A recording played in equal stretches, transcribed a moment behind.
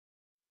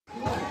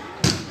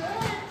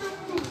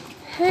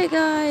Hey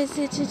guys,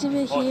 it's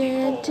Jimmy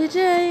here, and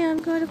today I'm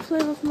going to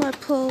play with my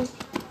pole.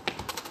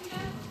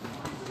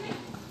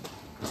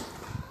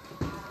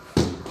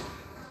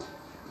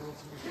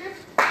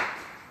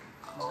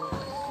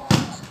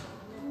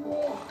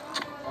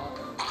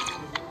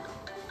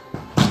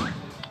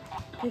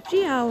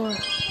 $50 hour.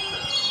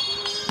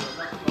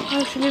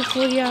 Actually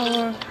 40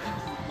 hour.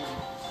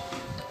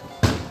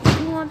 If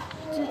you want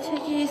to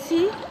take it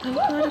easy, I'm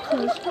going to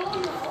close.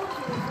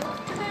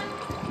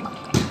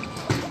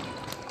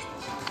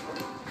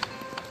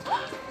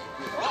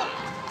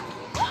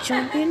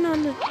 Jump in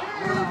on the...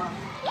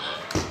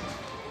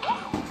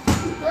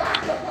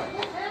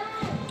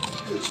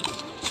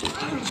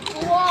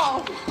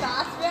 Wow,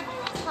 das wird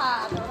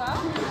hart, oder?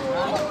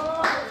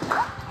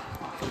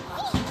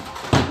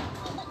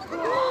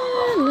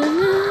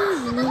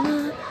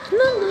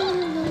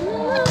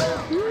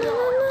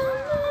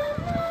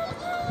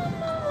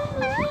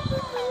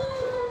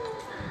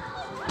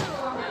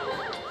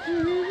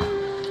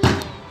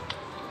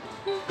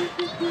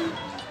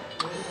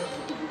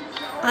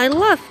 I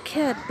love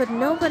cat, but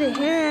nobody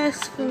here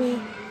asks for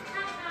me.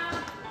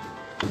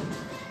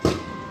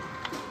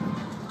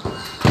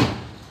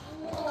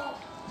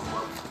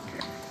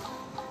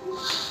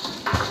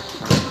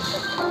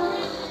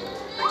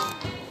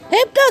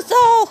 Hebt das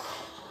auch!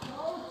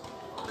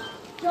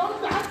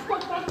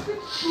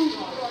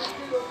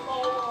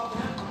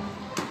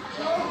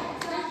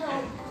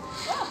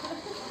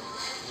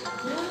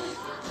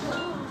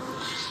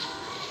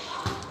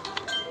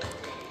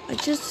 I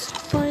just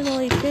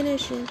finally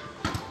finished it.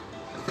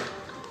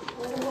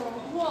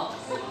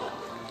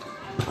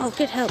 Oh,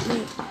 could help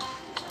me.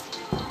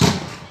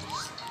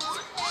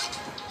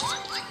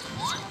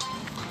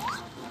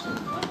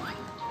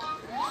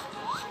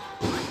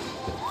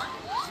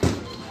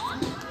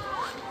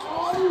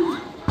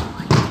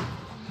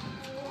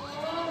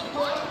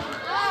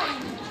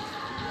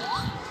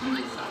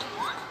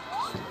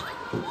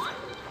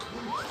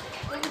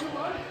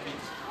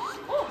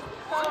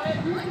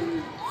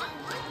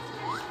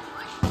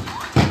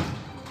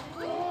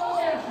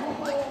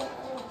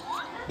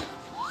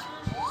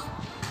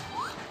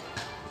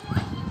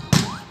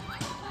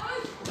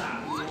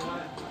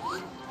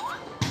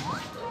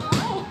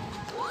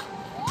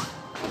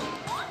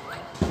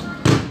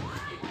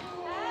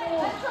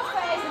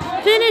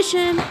 Finish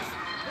him!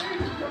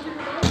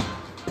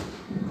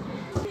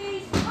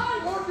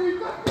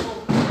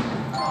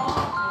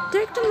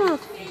 Take them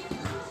off!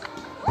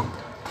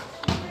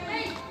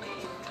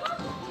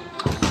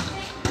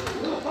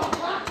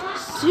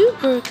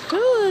 Super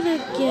cool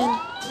again!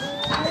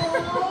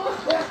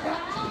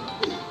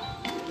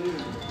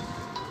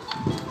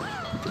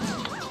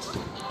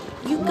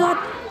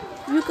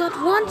 You got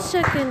 1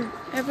 second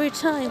every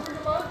time.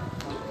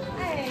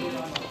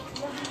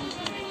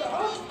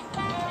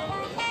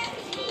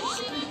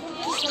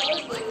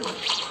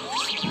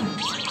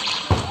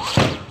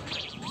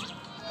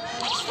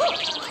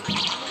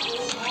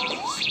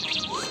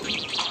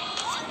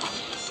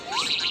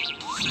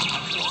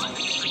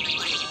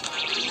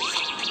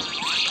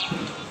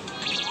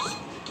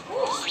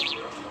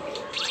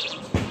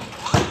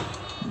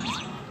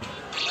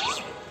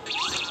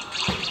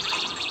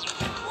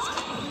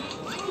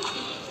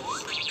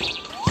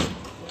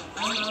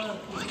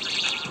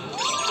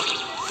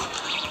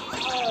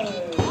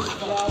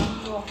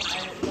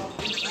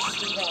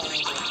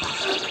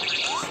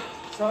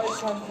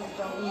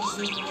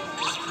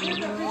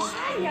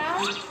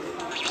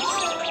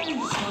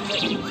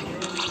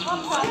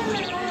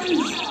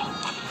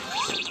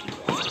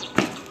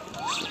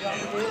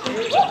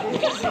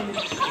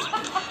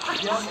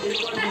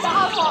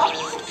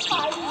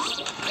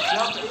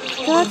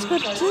 That's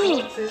good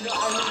too.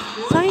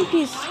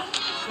 Timepiece.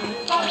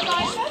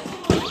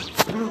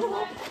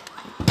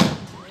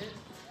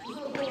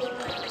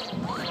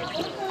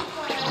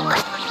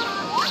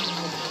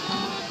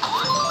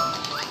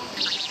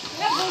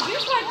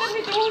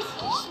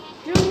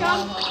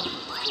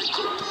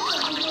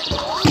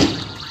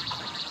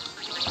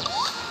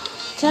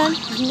 Ten,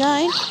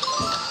 9.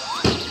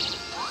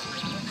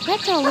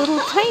 That's a little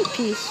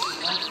timepiece.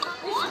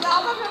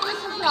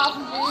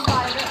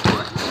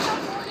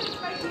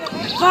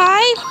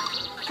 5,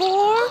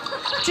 4,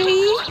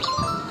 3,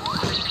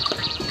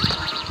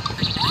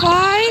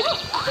 5,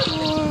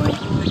 4,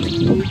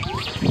 3,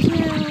 2,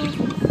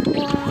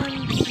 1.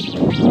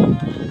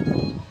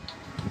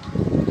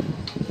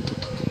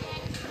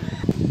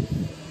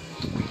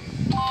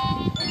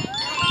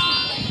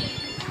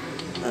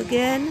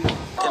 Again.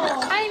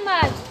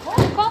 Einmal.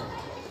 Komm.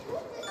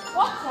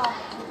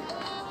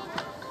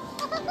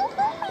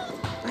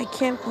 I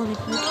can't believe it.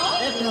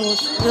 That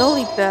was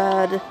really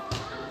bad.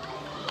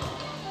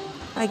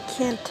 I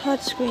can't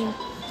touchscreen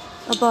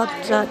about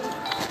that.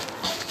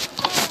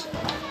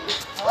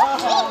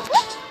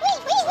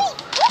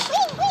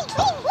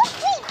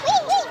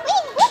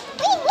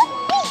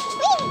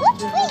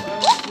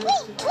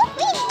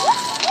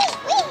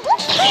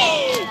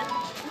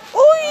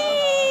 Oi!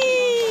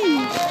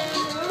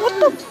 What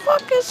the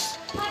fuck is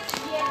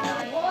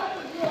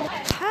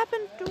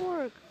happened to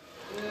work?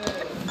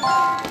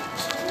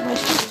 My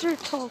sister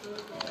told.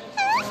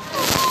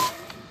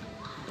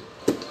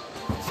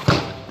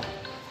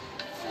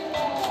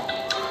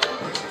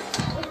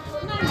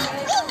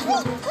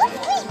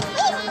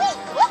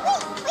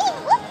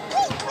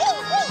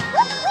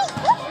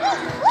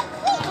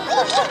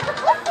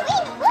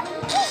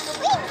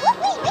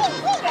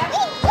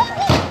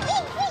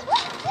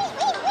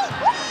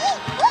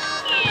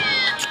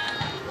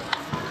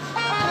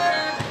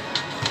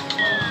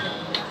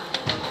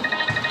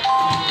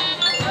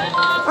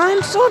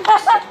 I'm so.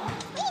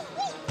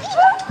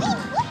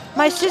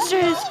 My sister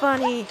is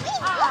funny.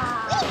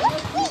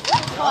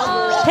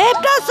 Heb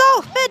das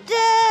auf,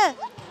 bitte!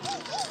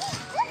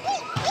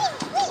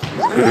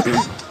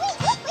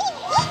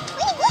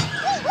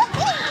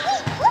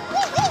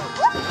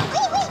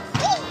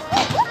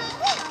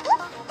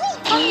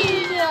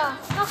 Hier,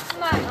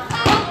 nochmal.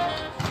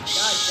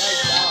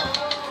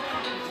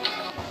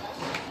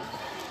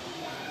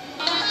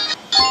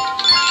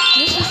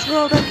 This is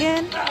rolled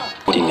again.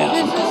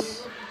 This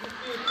is.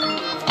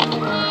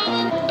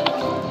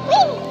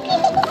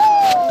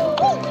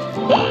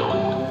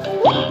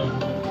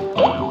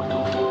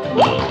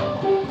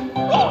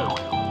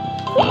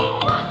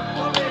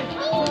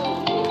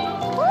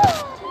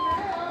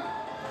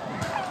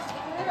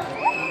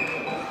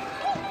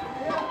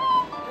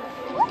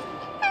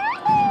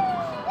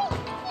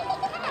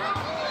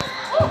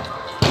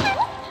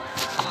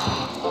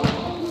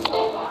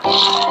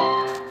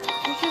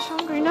 I'm just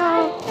hungry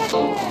now.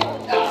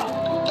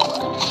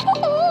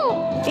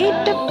 Eat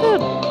the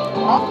food.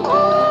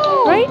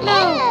 Right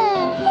now.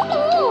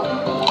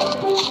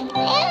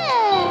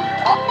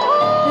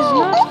 It's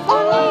not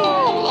funny.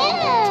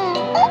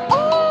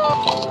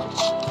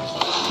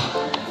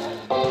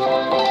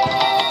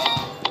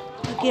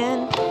 Again.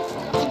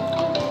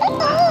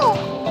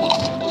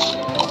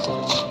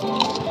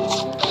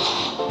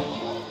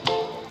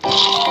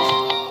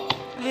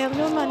 I have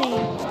no money.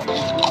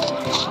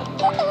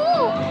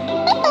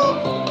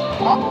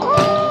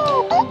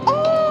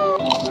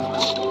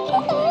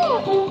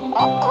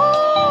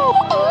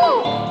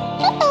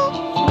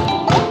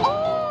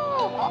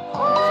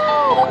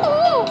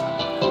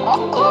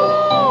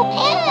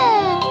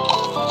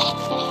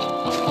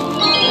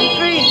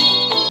 Free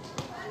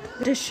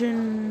edition.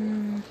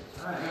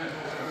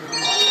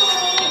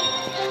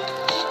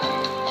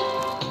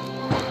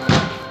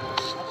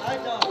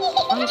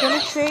 I'm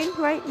gonna train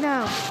right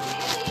now.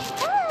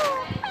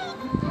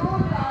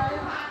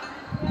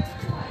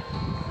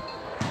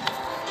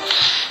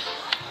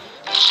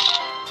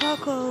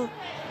 Taco.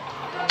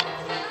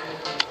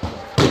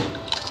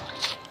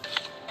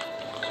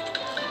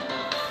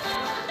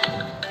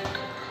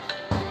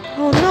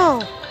 Oh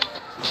no.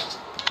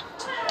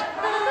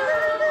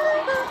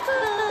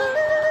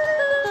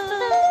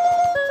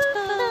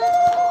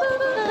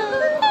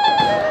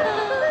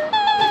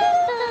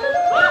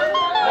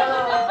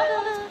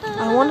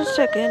 I want a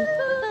second.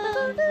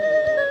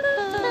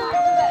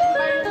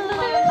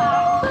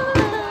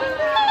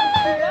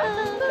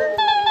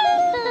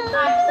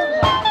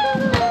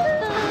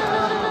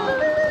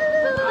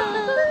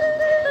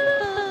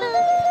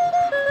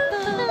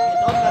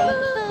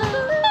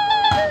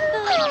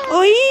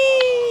 Oi!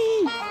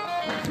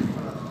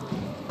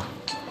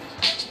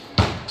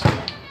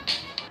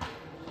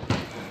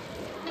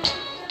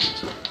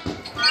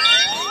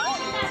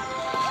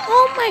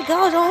 Oh my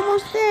god,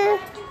 almost there.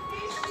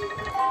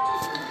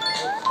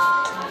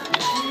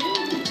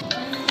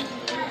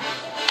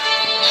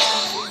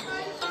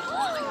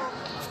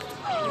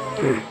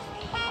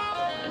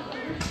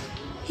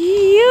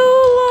 You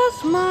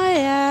lost my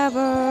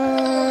ever.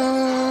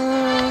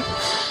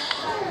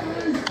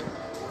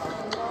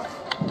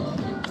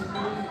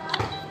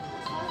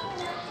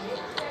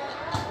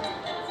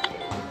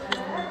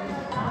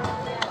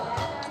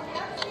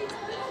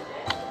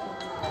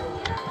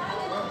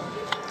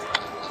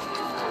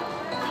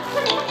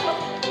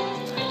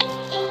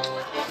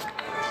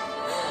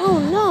 Oh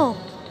no.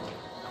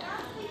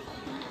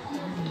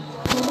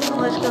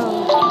 Let's go.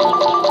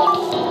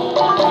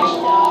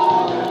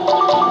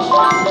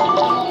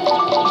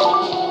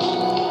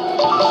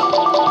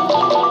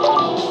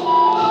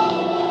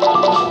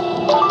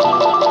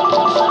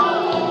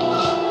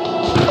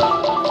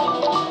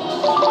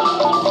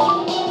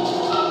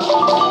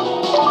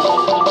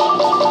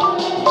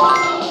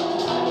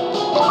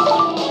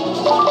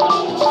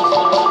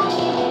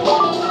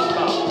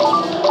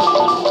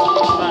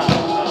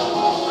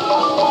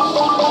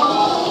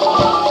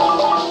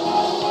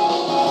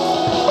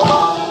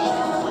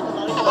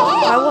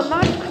 I will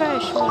not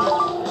crash me.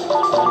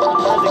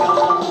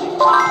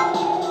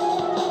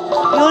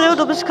 Julio,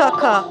 du bist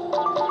Kaka.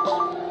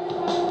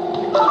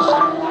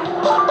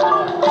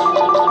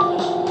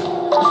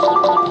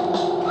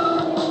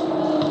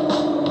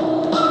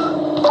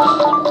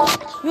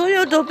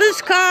 Julio, du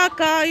bist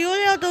Kaka.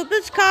 Julio, du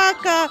bist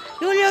Kaka.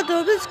 Julio,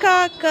 du bist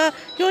Kaka.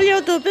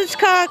 Julio, du bist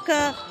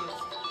Kaka.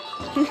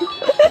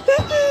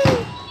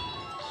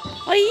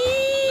 Oi!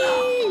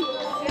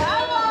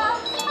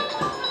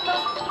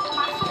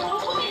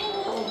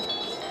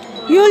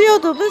 Julio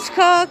du bist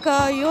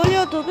Kaka,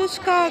 Julio du bist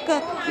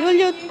Kaka,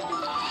 Julio.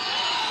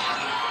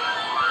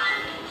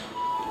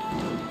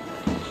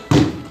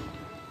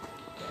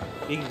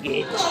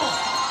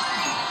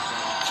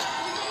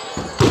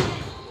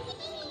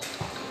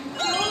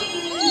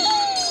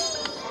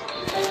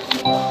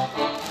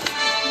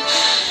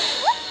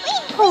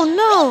 Oh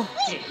no!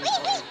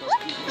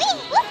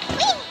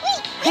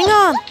 Hang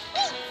on!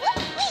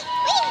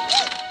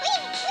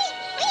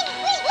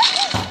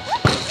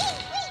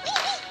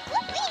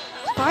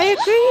 Fire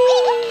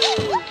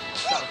green!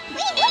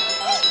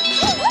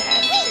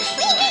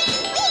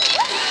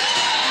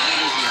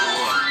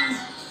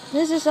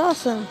 This is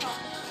awesome.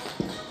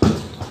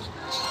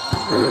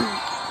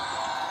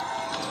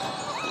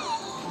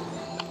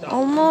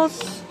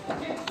 Almost.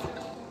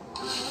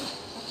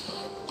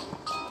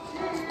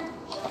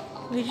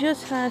 We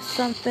just had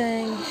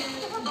something.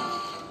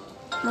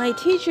 My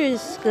teacher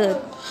is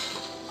good.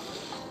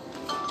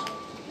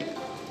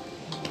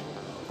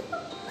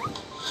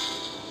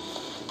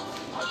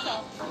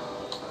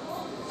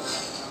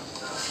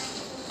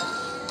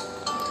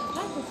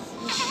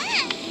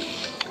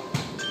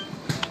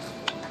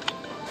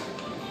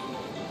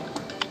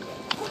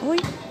 Oi.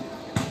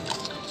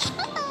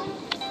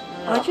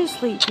 I'm just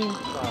sleeping.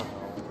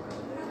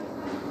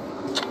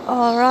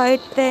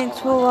 Alright, thanks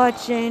for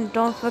watching.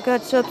 Don't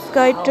forget to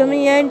subscribe to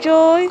me.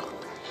 Enjoy.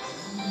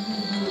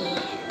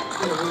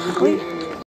 Oi.